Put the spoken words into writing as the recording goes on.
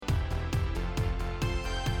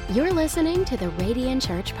You're listening to the Radiant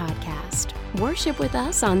Church Podcast. Worship with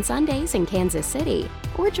us on Sundays in Kansas City,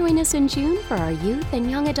 or join us in June for our youth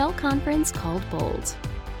and young adult conference called Bold.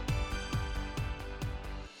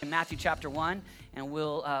 In Matthew chapter 1, and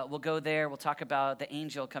we'll go there. We'll talk about the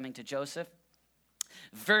angel coming to Joseph.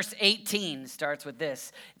 Verse 18 starts with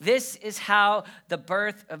this. This is how the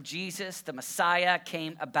birth of Jesus, the Messiah,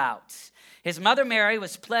 came about. His mother Mary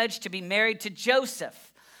was pledged to be married to Joseph.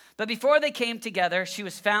 But before they came together, she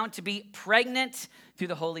was found to be pregnant through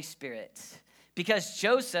the Holy Spirit. Because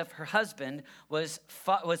Joseph, her husband, was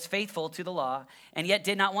faithful to the law and yet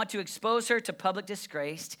did not want to expose her to public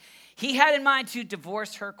disgrace, he had in mind to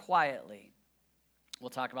divorce her quietly.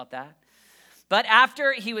 We'll talk about that. But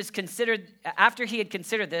after he had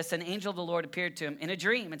considered this, an angel of the Lord appeared to him in a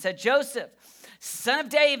dream and said, Joseph, son of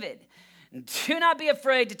David, do not be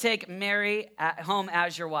afraid to take Mary home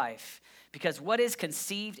as your wife, because what is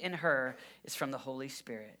conceived in her is from the Holy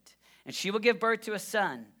Spirit. And she will give birth to a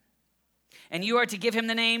son, and you are to give him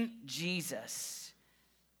the name Jesus,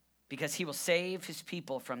 because he will save his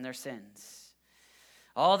people from their sins.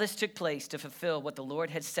 All this took place to fulfill what the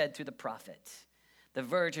Lord had said through the prophet. The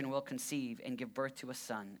virgin will conceive and give birth to a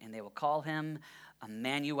son, and they will call him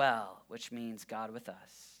Emmanuel, which means God with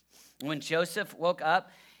us. When Joseph woke up,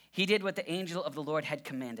 he did what the angel of the Lord had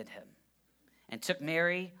commanded him, and took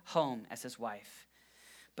Mary home as his wife.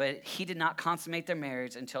 But he did not consummate their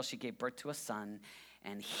marriage until she gave birth to a son,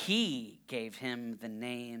 and he gave him the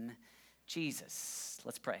name Jesus.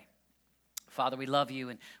 Let's pray. Father, we love you,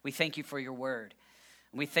 and we thank you for your word.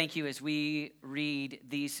 And we thank you as we read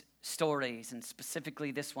these stories, and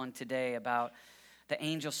specifically this one today about the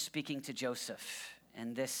angel speaking to Joseph,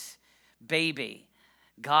 and this baby,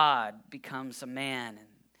 God, becomes a man, and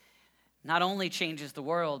not only changes the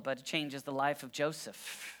world, but it changes the life of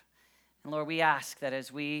Joseph. And Lord, we ask that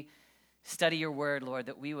as we study your word, Lord,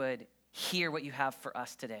 that we would hear what you have for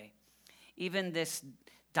us today. Even this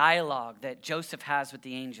dialogue that Joseph has with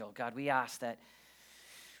the angel, God, we ask that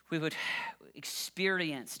we would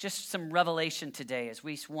experience just some revelation today, as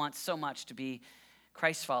we want so much to be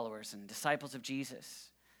Christ followers and disciples of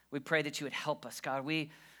Jesus. We pray that you would help us, God.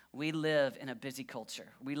 We live in a busy culture.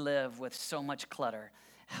 We live with so much clutter.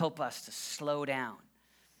 Help us to slow down.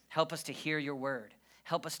 Help us to hear your word.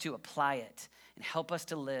 Help us to apply it. And help us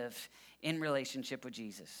to live in relationship with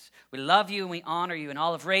Jesus. We love you and we honor you. And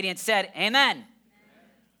all of Radiant said, amen.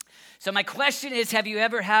 So my question is, have you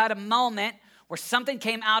ever had a moment where something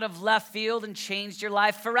came out of left field and changed your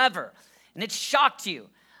life forever? And it shocked you.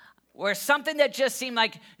 Where something that just seemed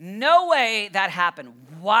like, no way that happened.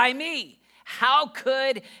 Why me? How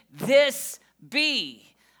could this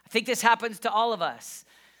be? I think this happens to all of us.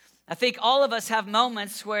 I think all of us have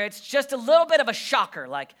moments where it's just a little bit of a shocker,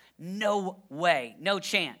 like, no way, no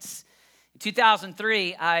chance. In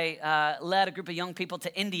 2003, I led a group of young people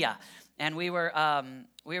to India, and we were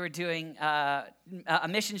doing a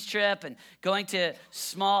missions trip and going to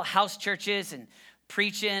small house churches and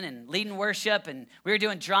preaching and leading worship, and we were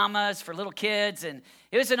doing dramas for little kids, and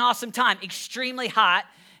it was an awesome time, extremely hot,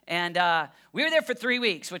 and we were there for 3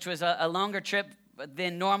 weeks, which was a longer trip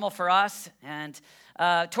than normal for us, and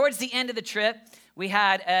towards the end of the trip, we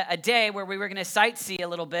had a day where we were going to sightsee a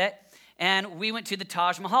little bit, and we went to the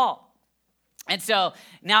Taj Mahal. And so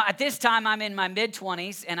now at this time, I'm in my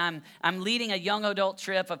mid-20s, and I'm leading a young adult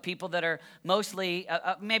trip of people that are mostly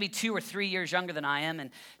maybe 2 or 3 years younger than I am. And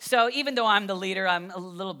so even though I'm the leader, I'm a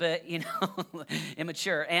little bit,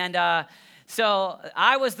 immature. And so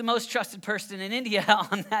I was the most trusted person in India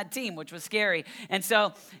on that team, which was scary. And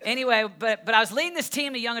so anyway, but I was leading this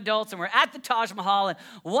team of young adults, and we're at the Taj Mahal, and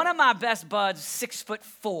one of my best buds,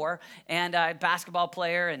 6'4", and a basketball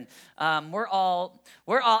player, and we're all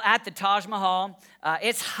at the Taj Mahal.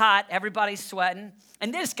 It's hot, everybody's sweating,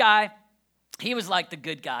 and this guy, he was like the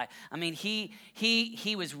good guy. I mean, he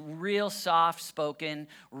was real soft-spoken,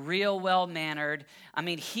 real well-mannered. I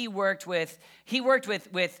mean, he worked with handicapped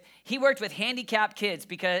kids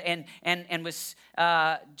because and was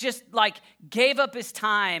just like gave up his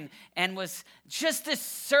time and was just this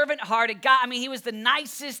servant-hearted guy. I mean, he was the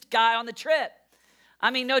nicest guy on the trip. I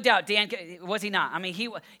mean, no doubt, Dan, was he not? I mean, he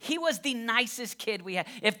was the nicest kid we had.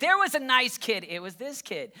 If there was a nice kid, it was this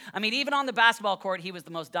kid. I mean, even on the basketball court, he was the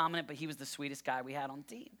most dominant, but he was the sweetest guy we had on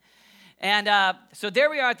the team. And so there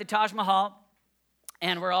we are at the Taj Mahal,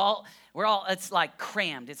 and we're all, it's like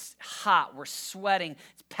crammed. It's hot. We're sweating.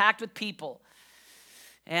 It's packed with people.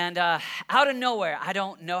 And out of nowhere, I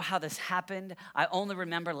don't know how this happened. I only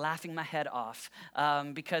remember laughing my head off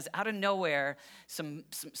because out of nowhere, some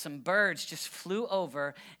birds just flew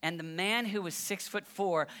over, and the man who was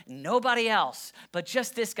 6'4", nobody else, but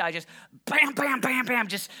just this guy, just bam, bam, bam, bam,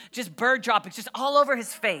 just bird droppings, just all over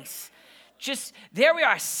his face. Just, there we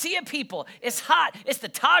are, a sea of people. It's hot. It's the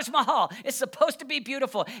Taj Mahal. It's supposed to be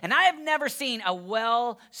beautiful. And I have never seen a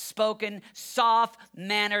well-spoken,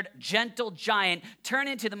 soft-mannered, gentle giant turn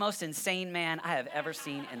into the most insane man I have ever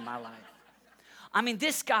seen in my life. I mean,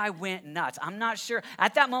 this guy went nuts. I'm not sure.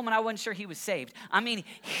 At that moment, I wasn't sure he was saved. I mean,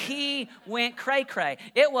 he went cray-cray.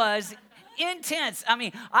 It was intense. I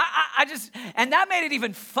mean, I just, and that made it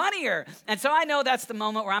even funnier. And so I know that's the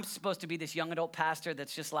moment where I'm supposed to be this young adult pastor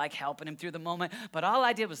that's just like helping him through the moment. But all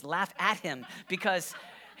I did was laugh at him because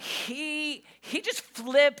he just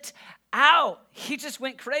flipped out. He just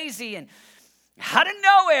went crazy. And out of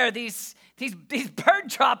nowhere, these bird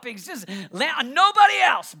droppings just land on nobody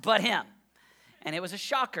else but him. And it was a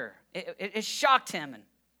shocker. It shocked him. And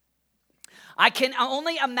I can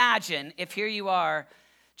only imagine if here you are,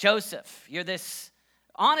 Joseph, you're this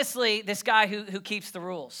guy who keeps the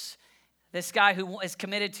rules, this guy who is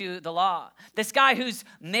committed to the law, this guy who's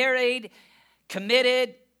married,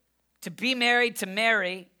 committed to be married to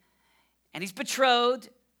Mary, and he's betrothed,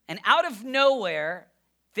 and out of nowhere,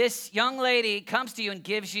 this young lady comes to you and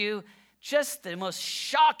gives you just the most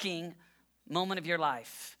shocking moment of your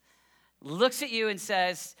life. Looks at you and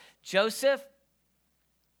says, Joseph,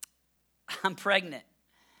 I'm pregnant.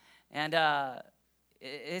 And I'm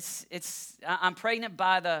pregnant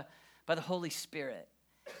by the Holy Spirit.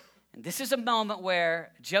 And this is a moment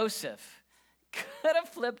where Joseph could have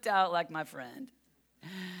flipped out like my friend.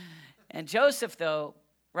 And Joseph, though,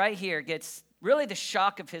 right here gets really the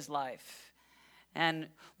shock of his life. And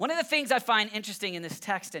one of the things I find interesting in this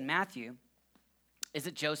text in Matthew is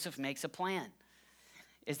that Joseph makes a plan.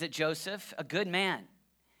 Is that Joseph, a good man,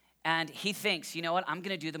 and he thinks, you know what, I'm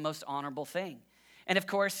going to do the most honorable thing. And of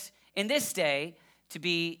course, in this day, to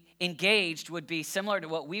be engaged would be similar to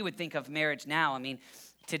what we would think of marriage now. I mean,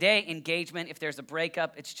 today, engagement, if there's a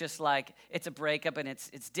breakup, it's just like, it's a breakup, and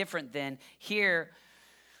it's different than here,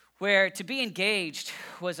 where to be engaged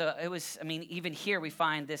even here we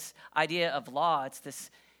find this idea of law. It's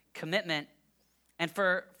this commitment. And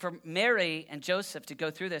for Mary and Joseph to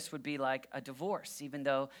go through this would be like a divorce, even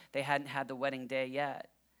though they hadn't had the wedding day yet.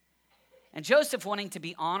 And Joseph, wanting to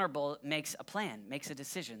be honorable, makes a plan, makes a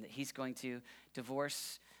decision that he's going to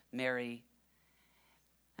divorce Mary.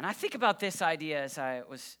 And I think about this idea as I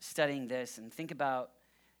was studying this, and think about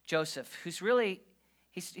Joseph, who's really,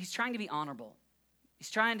 he's trying to be honorable. He's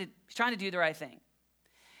trying to do the right thing.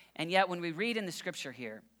 And yet when we read in the scripture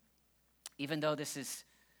here, even though this is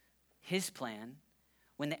his plan,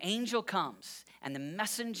 when the angel comes and the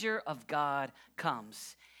messenger of God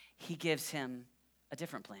comes, he gives him a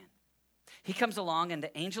different plan. He comes along and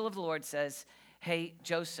the angel of the Lord says, hey,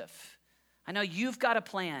 Joseph, I know you've got a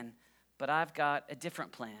plan, but I've got a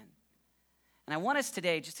different plan. And I want us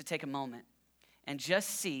today just to take a moment and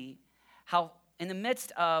just see how in the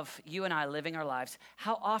midst of you and I living our lives,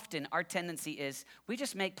 how often our tendency is we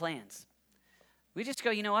just make plans. We just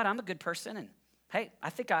go, you know what, I'm a good person, and hey, I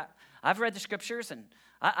think I've read the scriptures, and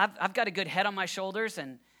I've got a good head on my shoulders,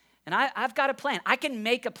 and I've got a plan. I can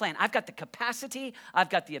make a plan. I've got the capacity. I've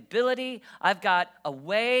got the ability. I've got a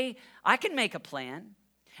way. I can make a plan.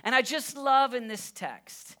 And I just love in this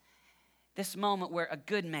text, this moment where a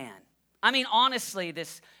good man, I mean, honestly,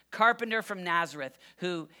 this carpenter from Nazareth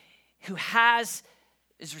who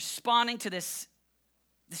is responding to this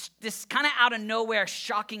kind of out of nowhere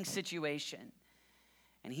shocking situation.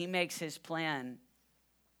 And he makes his plan.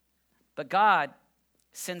 But God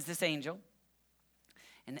sends this angel.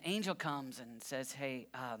 And the angel comes and says, hey,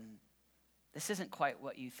 this isn't quite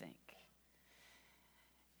what you think.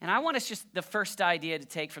 And I want us just, the first idea to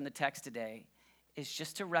take from the text today is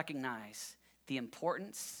just to recognize the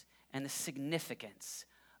importance and the significance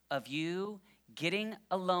of you getting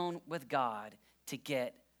alone with God to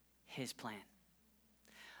get his plan.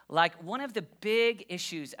 Like, one of the big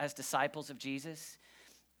issues as disciples of Jesus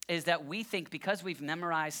is that we think because we've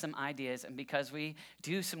memorized some ideas and because we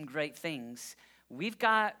do some great things, we've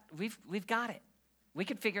got it. We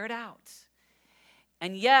can figure it out.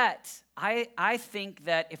 And yet, I think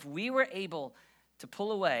that if we were able to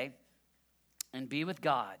pull away and be with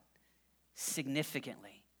God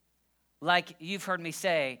significantly, like you've heard me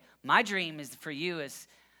say, my dream is for you as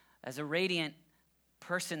a radiant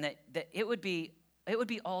person that it would be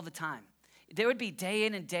all the time. There would be day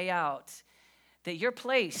in and day out that your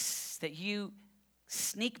place that you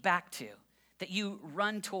sneak back to, that you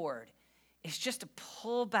run toward, is just to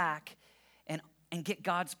pull back and get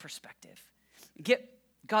God's perspective.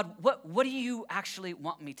 God, what do you actually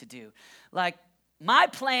want me to do? Like, my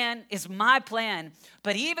plan is my plan,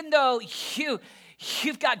 but even though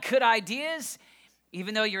you've got good ideas,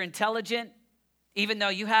 even though you're intelligent, even though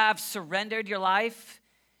you have surrendered your life,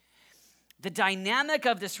 the dynamic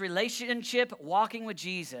of this relationship, walking with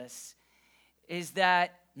Jesus, is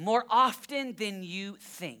that more often than you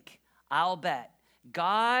think, I'll bet,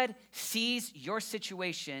 God sees your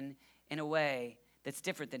situation in a way that's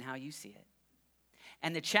different than how you see it.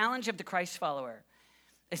 And the challenge of the Christ follower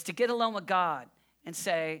is to get alone with God and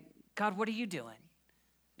say, God, what are you doing?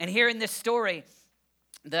 And here in this story,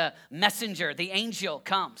 the messenger, the angel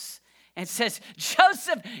comes and says,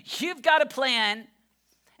 Joseph, you've got a plan,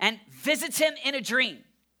 and visits him in a dream.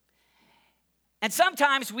 And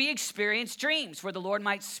sometimes we experience dreams where the Lord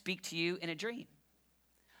might speak to you in a dream.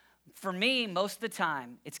 For me, most of the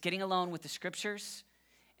time, it's getting alone with the scriptures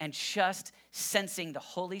and just sensing the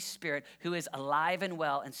Holy Spirit who is alive and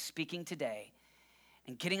well and speaking today,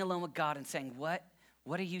 and getting alone with God and saying, what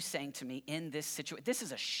are you saying to me in this situation? This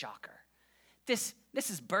is a shocker. This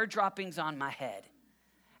is bird droppings on my head.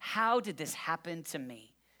 How did this happen to me?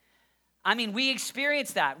 I mean, we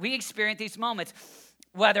experience that. We experience these moments,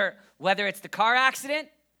 whether it's the car accident,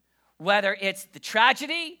 whether it's the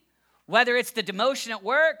tragedy, whether it's the demotion at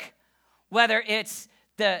work, whether it's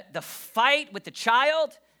the fight with the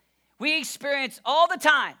child. We experience all the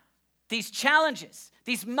time these challenges,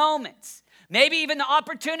 these moments, maybe even the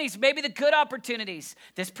opportunities, maybe the good opportunities,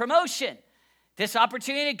 this promotion, this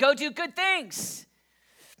opportunity to go do good things.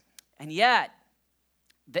 And yet,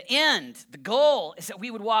 the goal is that we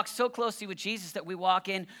would walk so closely with Jesus that we walk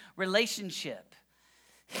in relationship.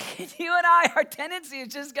 And you and I, our tendency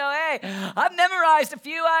is just go, hey, I've memorized a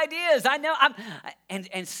few ideas. I know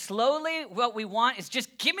and slowly what we want is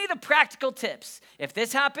just give me the practical tips. If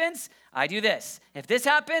this happens, I do this. If this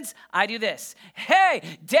happens, I do this. Hey,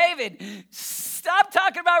 David, stop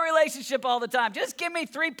talking about relationship all the time. Just give me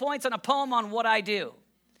 3 points on a poem on what I do.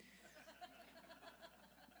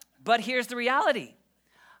 But here's the reality.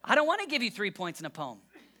 I don't want to give you 3 points in a poem.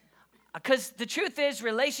 Because the truth is,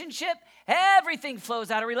 relationship, everything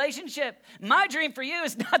flows out of relationship. My dream for you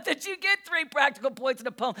is not that you get 3 practical points in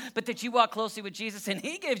a poem, but that you walk closely with Jesus and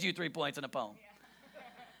he gives you 3 points in a poem. Yeah.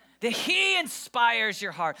 That he inspires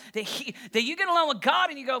your heart. That you get along with God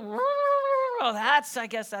and you go, I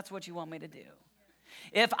guess that's what you want me to do.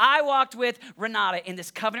 If I walked with Renata in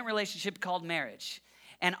this covenant relationship called marriage,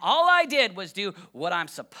 and all I did was do what I'm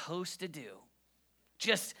supposed to do,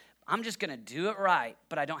 I'm just going to do it right,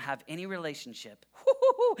 but I don't have any relationship.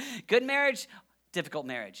 Good marriage, difficult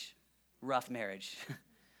marriage, rough marriage,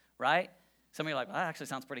 right? Some of you are like, well, that actually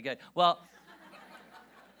sounds pretty good. Well,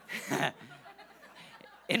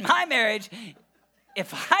 in my marriage,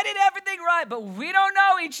 if I did everything right, but we don't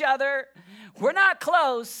know each other, we're not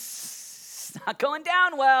close, it's not going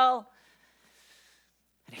down well.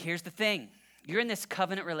 And here's the thing. You're in this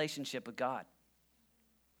covenant relationship with God.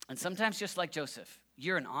 And sometimes just like Joseph,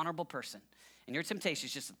 you're an honorable person, and your temptation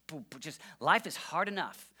is just life is hard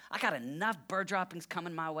enough. I got enough bird droppings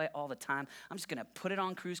coming my way all the time. I'm just going to put it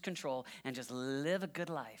on cruise control and just live a good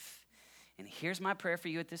life. And here's my prayer for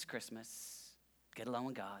you at this Christmas. Get alone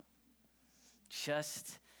with God.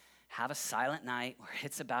 Just have a silent night where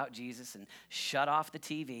it's about Jesus and shut off the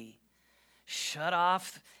TV.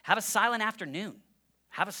 Have a silent afternoon.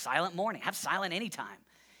 Have a silent morning. Have silent anytime.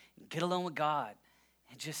 Get alone with God.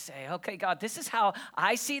 And just say, okay, God, this is how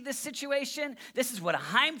I see this situation. This is what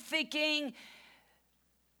I'm thinking.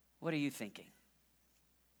 What are you thinking?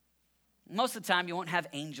 Most of the time, you won't have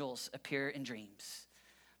angels appear in dreams.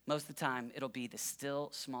 Most of the time, it'll be the still,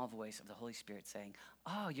 small voice of the Holy Spirit saying,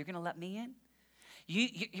 oh, you're going to let me in?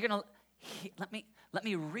 You're going to let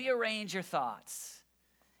me rearrange your thoughts.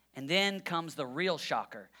 And then comes the real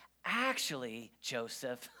shocker. Actually,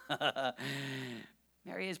 Joseph,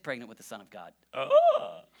 Mary is pregnant with the Son of God.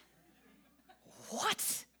 Oh.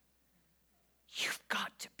 What? You've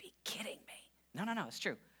got to be kidding me. No, it's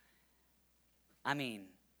true. I mean,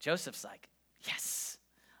 Joseph's like, yes,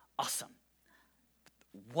 awesome.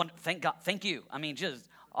 Thank God, thank you. I mean, just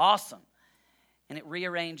awesome. And it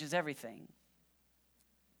rearranges everything.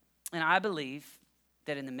 And I believe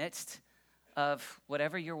that in the midst of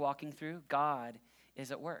whatever you're walking through, God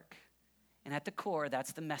is at work. And at the core,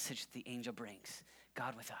 that's the message the angel brings.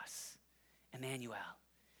 God with us, Emmanuel,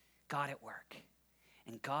 God at work.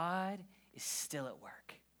 And God is still at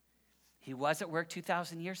work. He was at work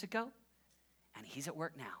 2,000 years ago, and he's at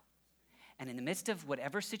work now. And in the midst of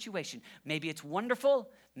whatever situation, maybe it's wonderful,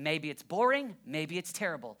 maybe it's boring, maybe it's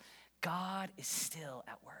terrible, God is still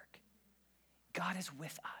at work. God is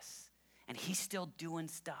with us, and he's still doing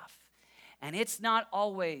stuff. And it's not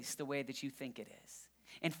always the way that you think it is.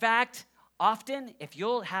 In fact, often, if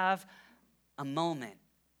you'll have a moment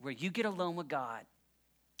where you get alone with God,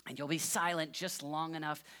 and you'll be silent just long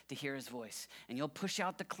enough to hear his voice, and you'll push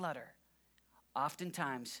out the clutter,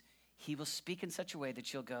 oftentimes, he will speak in such a way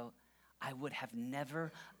that you'll go, I would have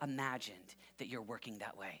never imagined that you're working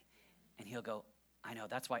that way. And he'll go, I know,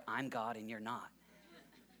 that's why I'm God and you're not.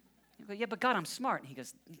 You go, yeah, but God, I'm smart. And he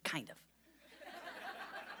goes, kind of.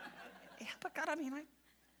 Yeah, but God, I mean,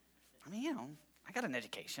 you know, I got an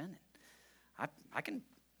education. I can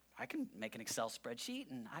make an Excel spreadsheet,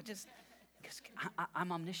 and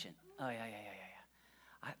I'm omniscient. Oh, yeah.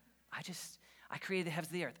 I created the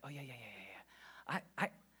heavens and the earth. Oh, yeah.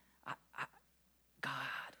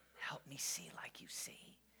 God, help me see like you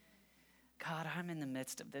see. God, I'm in the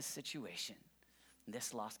midst of this situation,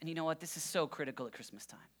 this loss. And you know what? This is so critical at Christmas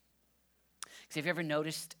time. Because have you ever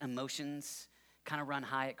noticed emotions kind of run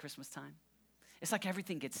high at Christmas time? It's like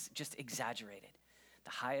everything gets just exaggerated. The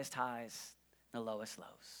highest highs, the lowest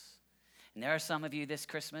lows. And there are some of you this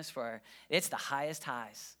Christmas where it's the highest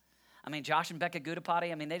highs. I mean, Josh and Becca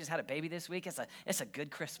Gudapati, I mean, they just had a baby this week. It's a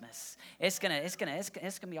good Christmas. It's gonna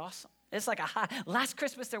be awesome. It's like a high. Last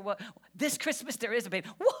Christmas there was. This Christmas there is a baby.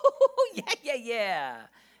 Woo! Yeah.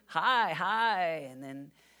 High. And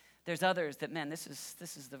then there's others that, man, this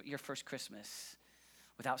is your first Christmas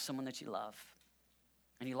without someone that you love,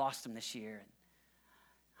 and you lost them this year.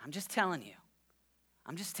 And I'm just telling you,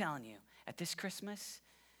 at this Christmas,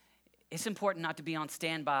 it's important not to be on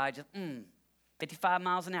standby, just 55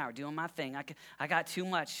 miles an hour, doing my thing. I got too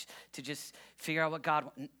much to just figure out what God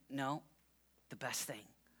wants. No, the best thing,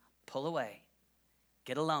 pull away,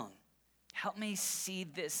 get alone. Help me see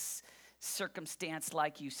this circumstance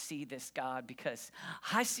like you see this, God, because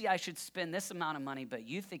I see I should spend this amount of money, but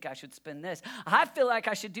you think I should spend this. I feel like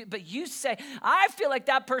I should do, but you say, I feel like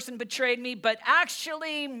that person betrayed me, but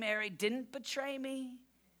actually Mary didn't betray me.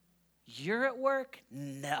 You're at work?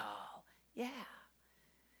 No. Yeah.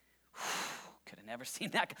 Could have never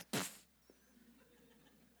seen that.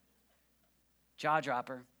 Jaw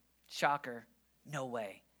dropper, shocker, no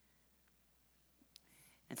way.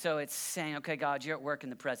 And so it's saying, okay, God, you're at work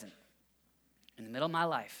in the present. In the middle of my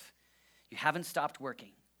life, you haven't stopped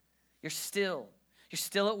working. You're still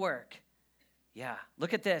at work. Yeah,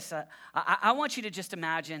 look at this. I want you to just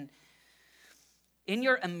imagine in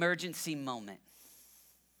your emergency moment,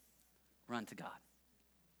 run to God.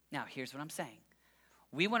 Now, here's what I'm saying.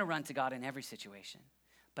 We want to run to God in every situation,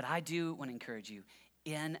 but I do want to encourage you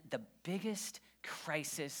in the biggest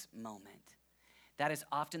crisis moment. That is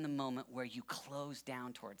often the moment where you close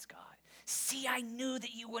down towards God. See, I knew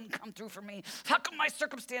that you wouldn't come through for me. How come my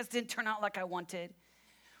circumstance didn't turn out like I wanted?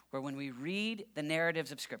 Where when we read the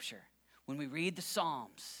narratives of Scripture, when we read the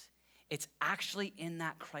Psalms, it's actually in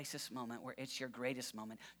that crisis moment where it's your greatest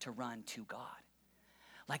moment to run to God.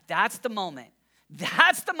 Like that's the moment.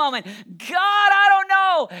 That's the moment. God, I don't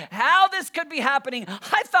know how this could be happening.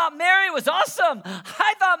 I thought Mary was awesome.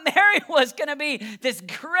 I thought Mary was going to be this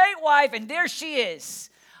great wife, and there she is.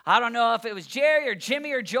 I don't know if it was Jerry or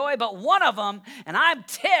Jimmy or Joy, but one of them, and I'm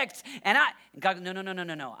ticked, and God,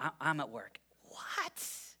 no. I'm at work. What?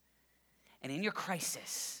 And in your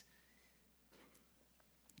crisis,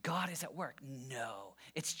 God is at work. No,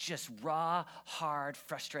 it's just raw, hard,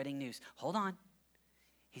 frustrating news. Hold on.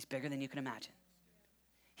 He's bigger than you can imagine.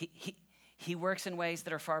 He works in ways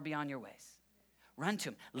that are far beyond your ways. Run to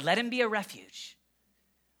him. Let him be a refuge.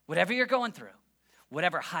 Whatever you're going through,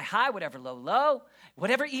 whatever high, whatever low,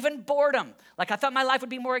 whatever even boredom. Like I thought my life would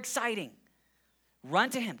be more exciting. Run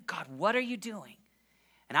to him. God, what are you doing?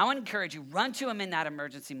 And I want to encourage you, run to him in that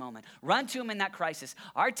emergency moment. Run to him in that crisis.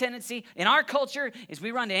 Our tendency in our culture is we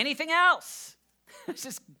run to anything else. Let's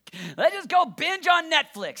just go binge on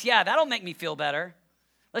Netflix. Yeah, that'll make me feel better.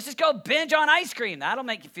 Let's just go binge on ice cream. That'll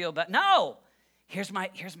make you feel better. No, here's my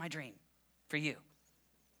dream for you.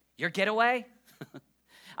 Your getaway.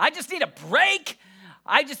 I just need a break.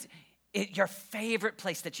 Your favorite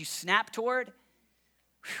place that you snap toward.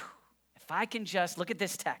 Whew, if I can just, look at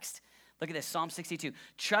this text. Look at this, Psalm 62.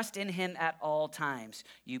 Trust in him at all times,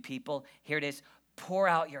 you people. Here it is. Pour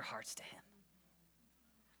out your hearts to him.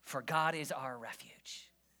 For God is our refuge.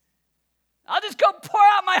 I'll just go pour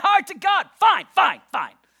out my heart to God.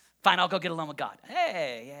 Fine, I'll go get alone with God.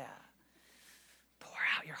 Hey, yeah. Pour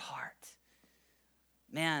out your heart.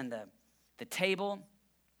 Man, the table,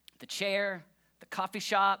 the chair, the coffee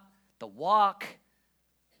shop, the walk,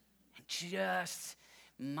 and just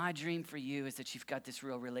my dream for you is that you've got this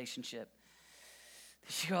real relationship.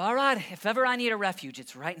 You go, all right, if ever I need a refuge,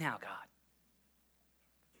 it's right now, God.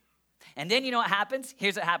 And then you know what happens?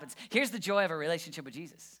 Here's what happens. Here's the joy of a relationship with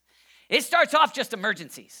Jesus. It starts off just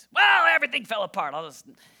emergencies. Well, everything fell apart.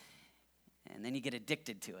 And then you get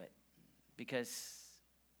addicted to it because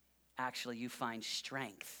actually you find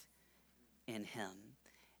strength in him.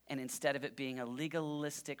 And instead of it being a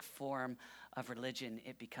legalistic form of religion,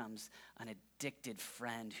 it becomes an addicted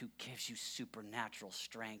friend who gives you supernatural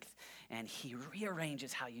strength. And he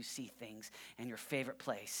rearranges how you see things. And your favorite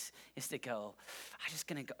place is to go, I'm just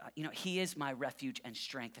going to go. He is my refuge and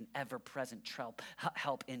strength and ever-present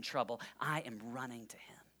help in trouble. I am running to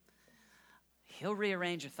him. He'll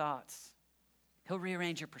rearrange your thoughts. He'll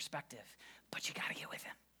rearrange your perspective. But you got to get with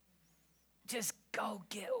him. Just go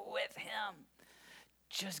get with him.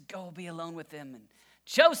 Just go be alone with him. And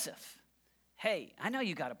Joseph, hey, I know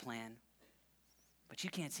you got a plan, but you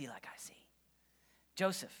can't see like I see.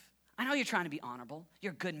 Joseph, I know you're trying to be honorable.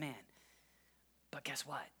 You're a good man. But guess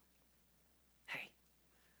what? Hey,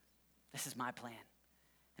 this is my plan,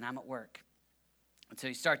 and I'm at work. And so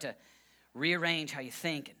you start to rearrange how you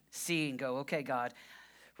think and see and go, okay, God,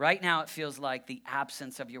 right now it feels like the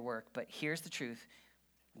absence of your work, but here's the truth.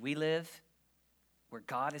 We live where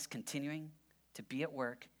God is continuing to be at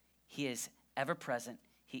work. He is ever present.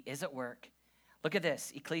 He is at work. Look at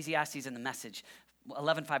this. Ecclesiastes in the Message,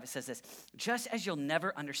 11:5, it says this. Just as you'll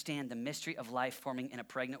never understand the mystery of life forming in a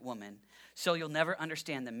pregnant woman, so you'll never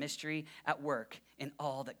understand the mystery at work in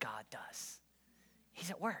all that God does. He's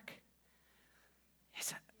at work.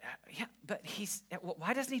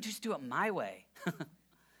 Why doesn't he just do it my way?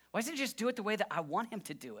 Why doesn't he just do it the way that I want him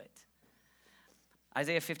to do it?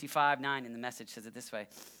 Isaiah 55:9 in the Message says it this way.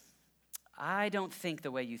 I don't think the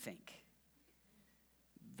way you think.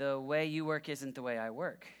 The way you work isn't the way I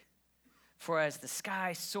work. For as the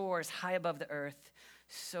sky soars high above the earth,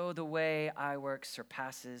 so the way I work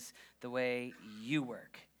surpasses the way you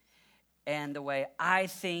work. And the way I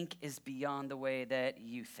think is beyond the way that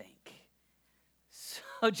you think.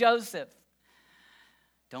 So Joseph,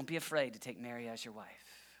 don't be afraid to take Mary as your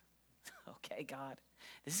wife. Okay, God,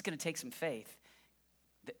 this is going to take some faith.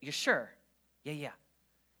 You're sure? Yeah.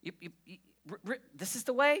 This is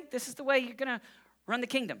the way you're going to run the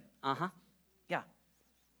kingdom. Yeah.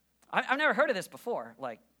 I've never heard of this before.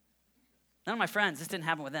 Like, none of my friends, this didn't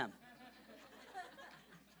happen with them.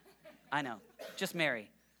 I know. Just Mary.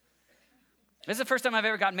 This is the first time I've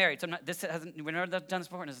ever gotten married. So we've never done this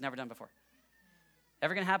before, and this is never done before.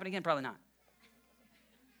 Ever going to happen again? Probably not.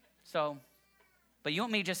 So, but you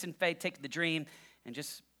want me to just in faith take the dream and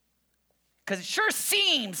just, because it sure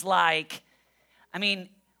seems like,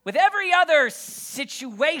 with every other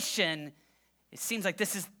situation, it seems like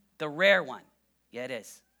this is the rare one. Yeah, it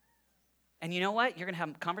is. And you know what? You're going to have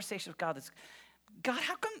a conversation with God that's, God,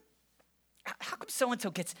 how come so-and-so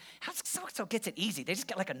gets it easy? They just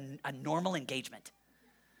get like a normal engagement.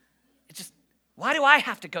 It's just, why do I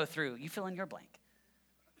have to go through? You fill in your blank.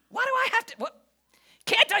 Why do I have to, what?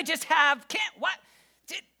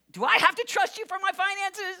 Do I have to trust you for my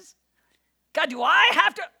finances? God, do I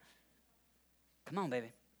have to? Come on,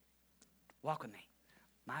 baby. Walk with me.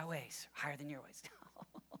 My ways are higher than your ways.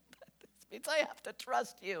 This means I have to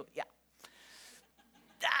trust you. Yeah.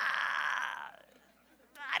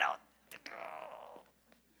 I don't.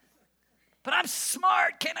 But I'm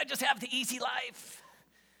smart. Can't I just have the easy life?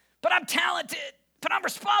 But I'm talented. But I'm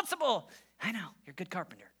responsible. I know. You're a good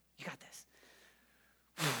carpenter. You got this.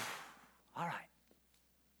 All right.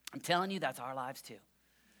 I'm telling you, that's our lives too.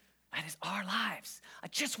 That is our lives. I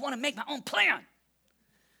just want to make my own plan.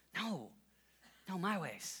 No, my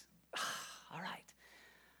ways. All right.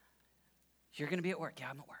 You're going to be at work. Yeah,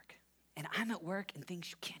 I'm at work. And I'm at work in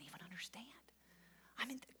things you can't even understand.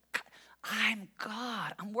 I'm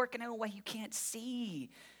God. I'm working in a way you can't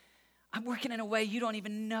see. I'm working in a way you don't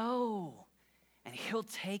even know. And he will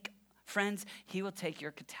take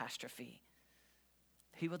your catastrophe.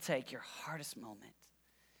 He will take your hardest moment.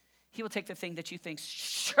 He will take the thing that you think,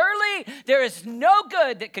 surely there is no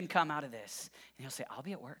good that can come out of this. And he'll say, I'll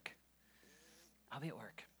be at work. I'll be at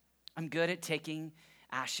work. I'm good at taking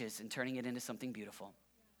ashes and turning it into something beautiful.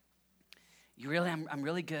 I'm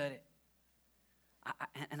really good.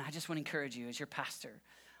 And I just want to encourage you as your pastor.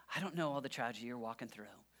 I don't know all the tragedy you're walking through.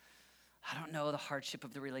 I don't know the hardship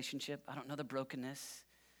of the relationship. I don't know the brokenness.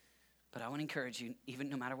 But I want to encourage you, even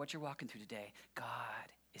no matter what you're walking through today, God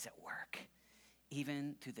is at work.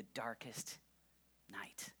 Even through the darkest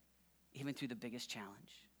night, even through the biggest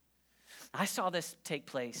challenge. I saw this take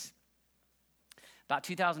place about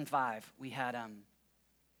 2005. We had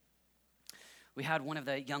one of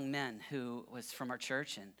the young men who was from our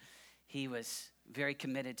church, and he was very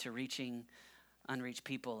committed to reaching unreached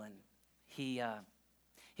people. And he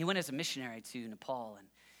went as a missionary to Nepal, and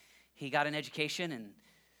he got an education and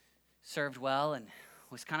served well and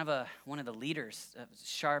was kind of one of the leaders, a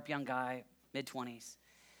sharp young guy, mid-20s.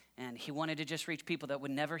 And he wanted to just reach people that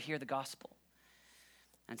would never hear the gospel.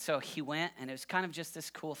 And so he went, and it was kind of just this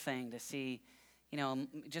cool thing to see,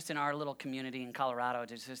 just in our little community in Colorado,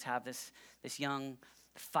 to just have this young,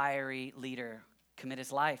 fiery leader commit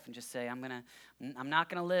his life and just say, I'm not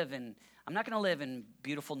gonna live in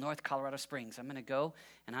beautiful North Colorado Springs. I'm gonna go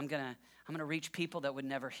and I'm gonna reach people that would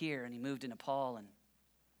never hear. And he moved to Nepal. And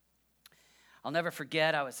I'll never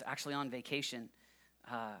forget, I was actually on vacation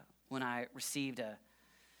when I received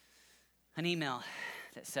an email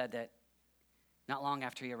that said that not long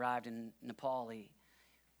after he arrived in Nepal, he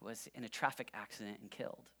was in a traffic accident and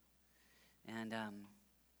killed. And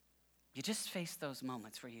you just face those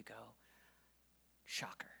moments where you go,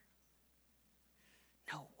 shocker.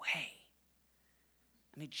 No way.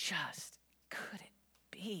 I mean, just could it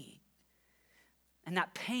be? And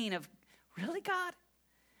that pain of, really, God?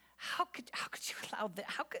 How could you allow that?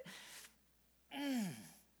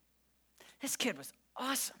 This kid was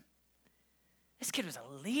awesome. This kid was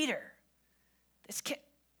a leader. This kid,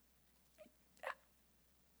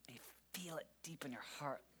 you feel it deep in your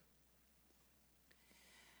heart.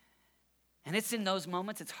 And it's in those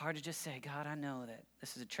moments, it's hard to just say, God, I know that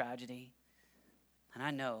this is a tragedy. And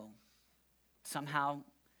I know somehow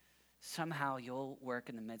you'll work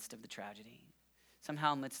in the midst of the tragedy.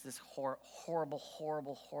 Somehow amidst this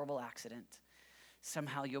horrible accident,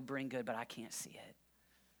 somehow you'll bring good, but I can't see it.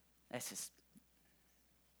 That's just.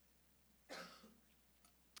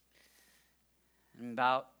 And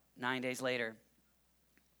about 9 days later,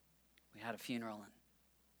 we had a funeral in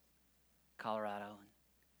Colorado. And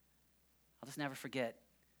I'll just never forget.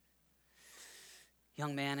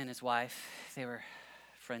 Young man and his wife, they were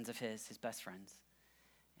friends of his best friends.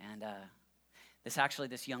 And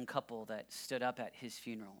this young couple that stood up at his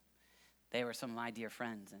funeral, they were some of my dear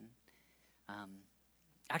friends. And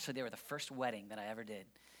actually, they were the first wedding that I ever did.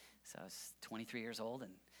 So I was 23 years old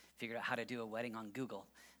and figured out how to do a wedding on Google.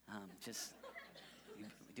 We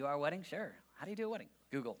do our wedding? Sure. How do you do a wedding?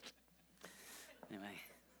 Google. Anyway,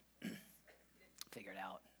 figure it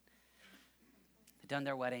out. They'd done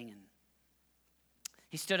their wedding, and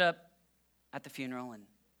he stood up at the funeral, and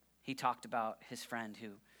he talked about his friend who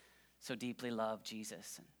so deeply loved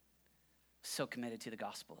Jesus and was so committed to the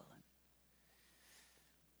gospel.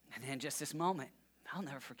 And then just this moment, I'll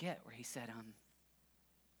never forget, where he said,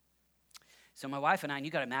 so my wife and I, and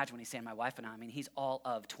you got to imagine when he's saying my wife and I mean, he's all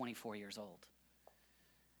of 24 years old.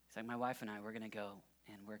 He's like, my wife and I, we're going to go,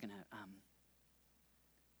 and we're going to,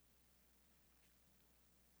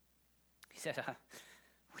 he said,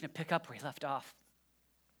 we're going to pick up where he left off.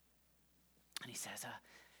 And he says,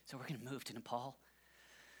 so we're going to move to Nepal.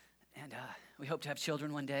 And we hope to have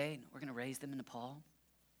children one day, and we're going to raise them in Nepal.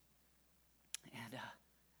 And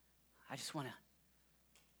I just want to,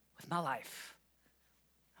 with my life,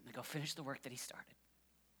 I'm going to go finish the work that he started.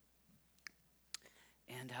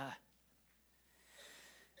 And,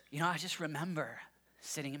 I just remember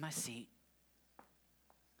sitting in my seat,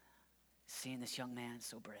 seeing this young man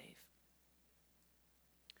so brave.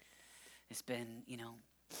 It's been,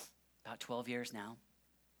 about 12 years now.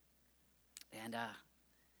 And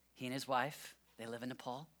he and his wife, they live in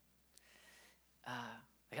Nepal.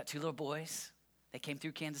 They got 2 little boys. They came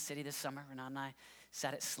through Kansas City this summer. Renan and I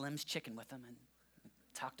sat at Slim's Chicken with them and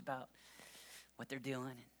talked about what they're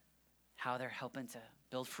doing and how they're helping to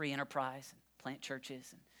build free enterprise and plant churches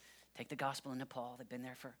and take the gospel in Nepal. They've been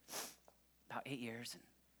there for about 8 years.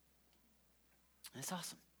 And it's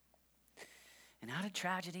awesome. And out of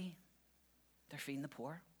tragedy, they're feeding the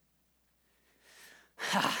poor.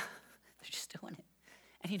 They're just doing it.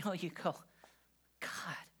 And you go,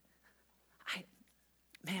 God,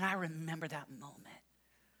 I remember that moment.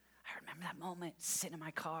 I remember that moment sitting in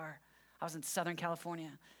my car. I was in Southern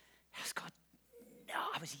California. I was going, no,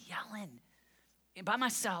 I was yelling by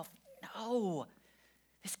myself. No,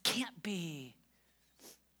 this can't be.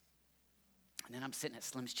 And then I'm sitting at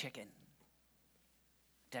Slim's Chicken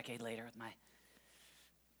a decade later with my,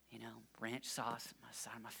 ranch sauce on my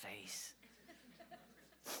side of my face.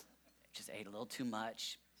 Just ate a little too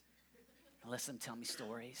much. I listened to them tell me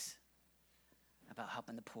stories about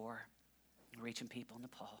helping the poor and reaching people in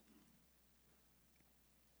Nepal.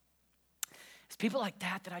 It's people like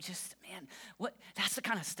that I just, that's the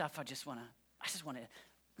kind of stuff I'm going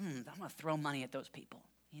to throw money at those people,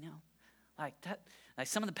 Like that, like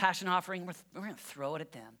some of the passion offering, we're going to throw it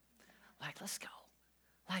at them. Like, let's go.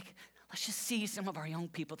 Like, let's just see some of our young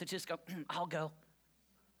people that just go, I'll go.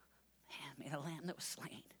 Man, may the lamb that was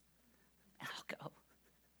slain. And I'll go.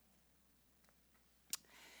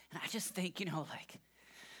 And I just think,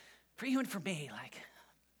 for you and for me, like,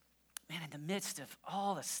 man, in the midst of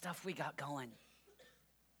all the stuff we got going,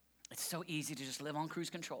 it's so easy to just live on cruise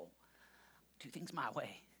control, do things my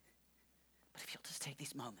way. But if you'll just take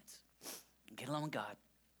these moments and get along with God.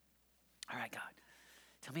 All right, God,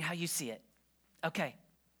 tell me how you see it. Okay,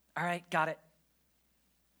 all right, got it.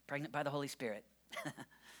 Pregnant by the Holy Spirit.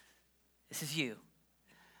 This is you.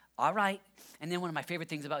 All right. And then one of my favorite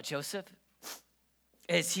things about Joseph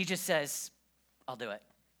is he just says, I'll do it.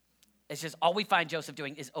 It's just all we find Joseph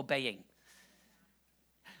doing is obeying.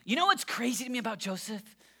 You know what's crazy to me about Joseph?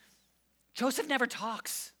 Joseph never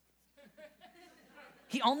talks.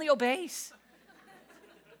 He only obeys.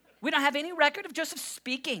 We don't have any record of Joseph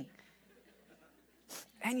speaking.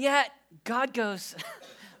 And yet, God goes,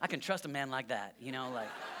 I can trust a man like that, you know, like.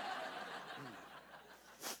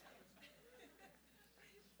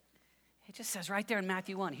 It just says right there in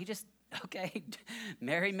Matthew 1, he just, okay,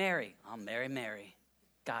 marry Mary. I'll marry Mary.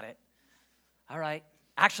 Got it. All right.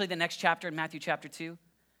 Actually, the next chapter in Matthew chapter 2,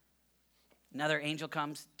 another angel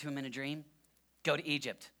comes to him in a dream. Go to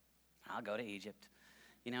Egypt. I'll go to Egypt.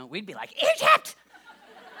 You know, we'd be like, Egypt!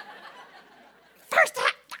 First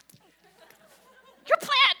time! Your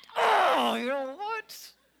plan! Oh, you know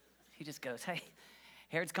what? He just goes, hey,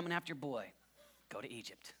 Herod's coming after your boy. Go to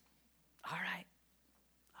Egypt. All right.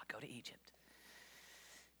 I'll go to Egypt.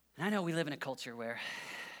 And I know we live in a culture where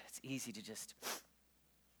it's easy to just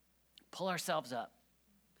pull ourselves up.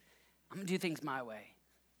 I'm going to do things my way.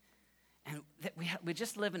 And that we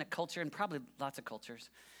just live in a culture, and probably lots of cultures,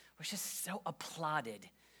 where it's just so applauded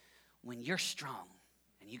when you're strong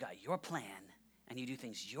and you got your plan and you do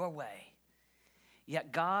things your way.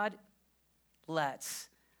 Yet God lets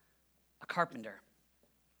a carpenter.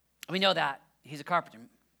 We know that he's a carpenter.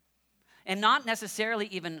 And not necessarily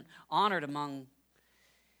even honored among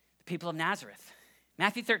the people of Nazareth.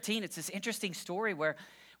 Matthew 13, it's this interesting story where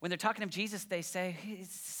when they're talking of Jesus, they say,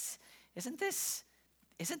 isn't this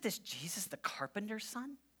Jesus the carpenter's son?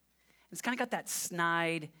 And it's kind of got that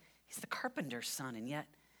snide, he's the carpenter's son, and yet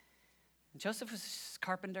Joseph was a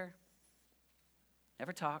carpenter,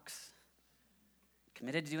 never talks,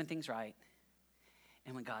 committed to doing things right,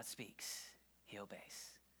 and when God speaks, he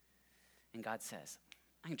obeys. And God says,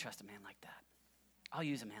 I can trust a man like that. I'll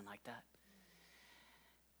use a man like that.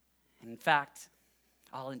 And in fact,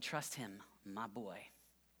 I'll entrust him, my boy.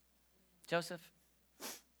 Joseph,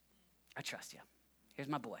 I trust you. Here's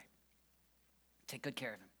my boy. Take good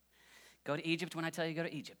care of him. Go to Egypt when I tell you to go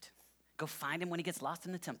to Egypt. Go find him when he gets lost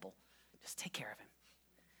in the temple. Just take care of him.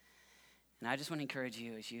 And I just want to encourage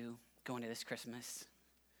you as you go into this Christmas,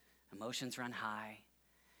 emotions run high,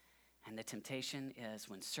 and the temptation is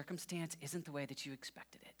when circumstance isn't the way that you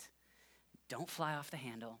expected it. Don't fly off the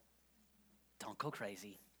handle. Don't go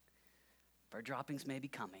crazy. Bird droppings may be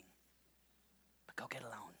coming, but go get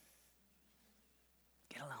alone.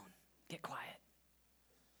 Get alone. Get quiet.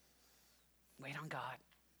 Wait on God.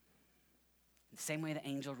 In the same way the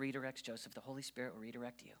angel redirects Joseph, the Holy Spirit will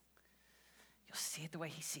redirect you. You'll see it the way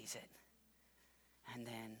he sees it. And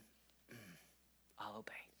then I'll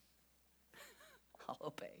obey. I'll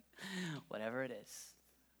obey. Whatever it is,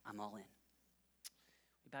 I'm all in.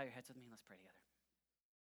 You bow your heads with me and let's pray together.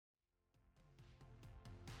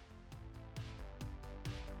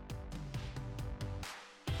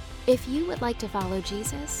 If you would like to follow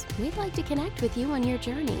Jesus, we'd like to connect with you on your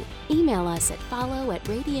journey. Email us at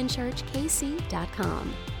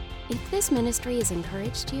follow@radiantchurchkc.com. If this ministry has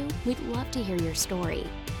encouraged you, we'd love to hear your story.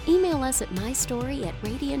 Email us at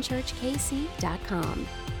mystory@radiantchurchkc.com.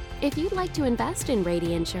 If you'd like to invest in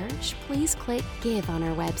Radiant Church, please click Give on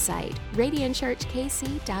our website,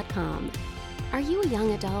 radiantchurchkc.com. Are you a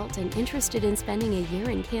young adult and interested in spending a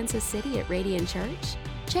year in Kansas City at Radiant Church?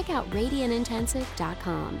 Check out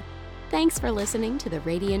radiantintensive.com. Thanks for listening to the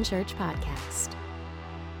Radiant Church Podcast.